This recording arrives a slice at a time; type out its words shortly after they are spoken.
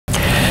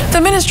The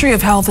Ministry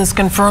of Health has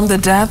confirmed the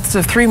deaths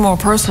of 3 more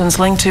persons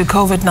linked to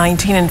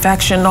COVID-19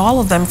 infection,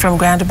 all of them from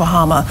Grand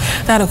Bahama.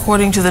 That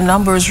according to the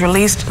numbers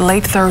released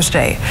late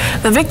Thursday.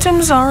 The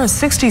victims are a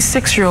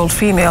 66-year-old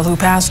female who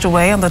passed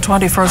away on the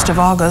 21st of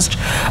August,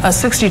 a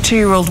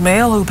 62-year-old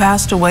male who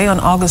passed away on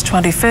August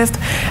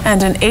 25th,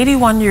 and an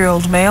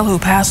 81-year-old male who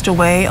passed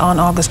away on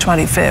August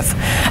 25th.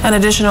 An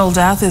additional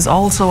death is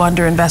also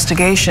under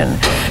investigation.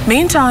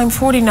 Meantime,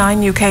 49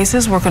 new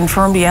cases were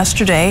confirmed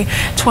yesterday,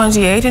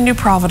 28 in New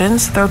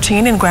Providence, 13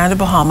 in Grand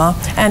Bahama,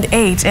 and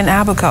 8 in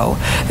Abaco.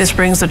 This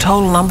brings the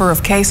total number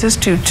of cases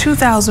to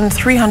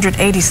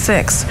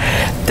 2,386.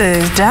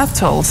 The death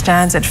toll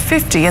stands at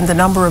 50, and the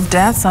number of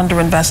deaths under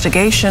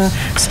investigation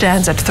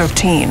stands at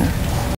 13.